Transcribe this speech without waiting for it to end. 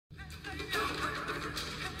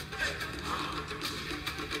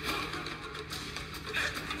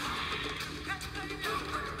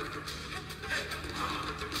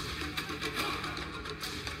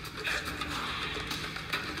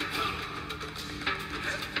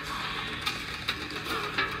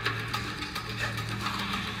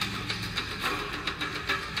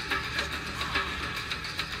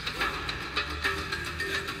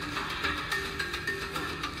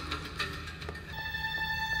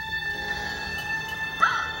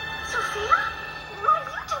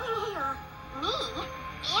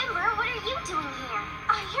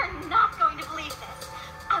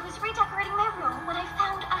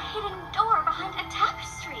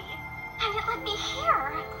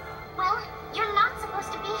Well, you're not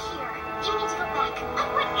supposed to be here. You need to go back.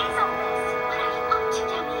 What is all this? What are you up to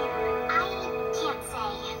down here? I can't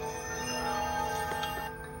say.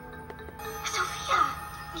 Sophia,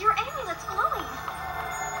 your amulet's glowing.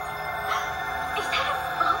 Is that a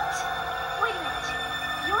boat? Wait a minute.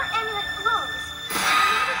 Your amulet glows.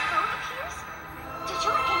 And this boat appears? Did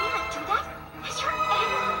your amulet do that? Is your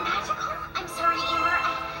amulet magical? I'm sorry, Amber.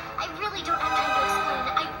 I really don't have time to explain.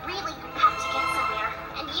 I really have to get somewhere.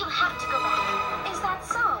 And you have to go back. Is that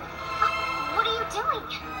so? What are you doing?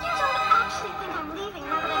 You don't actually think I'm leaving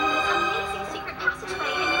now that I'm in this amazing secret passageway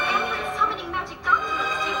and your amulet is summoning magic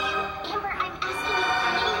documents, do you? Amber, I'm asking you,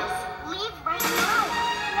 please. Leave right now.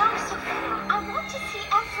 No, Sophia. I want to see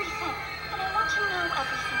everything. And I want to know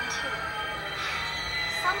everything, too.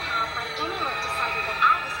 Somehow, my amulet decided that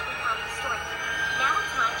I was to become the story keeper. Now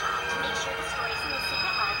it's my job to make sure the stories in the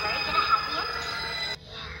secret library get a happy ending.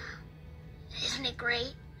 Yeah. Isn't it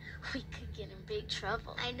great? We could get in big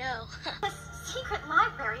trouble. I know. This secret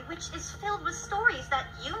library, which is filled with stories that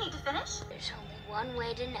you need to finish? There's only one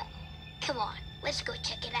way to know. Come on, let's go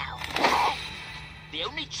check it out. The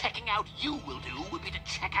only checking out you will do will be to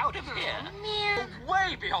check out of here. Man.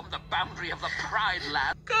 Way beyond the boundary of the Pride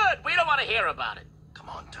Land. Good, we don't want to hear about it. Come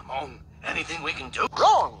on, Timon. Anything we can do?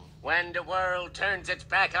 Wrong! When the world turns its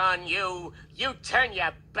back on you, you turn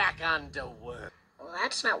your back on the world. Well,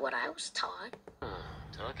 that's not what I was taught.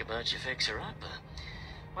 Talk about your fixer-upper.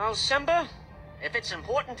 Well, Simba, if it's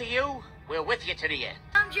important to you, we're with you to the end.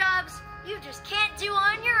 Some jobs you just can't do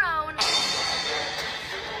on your own.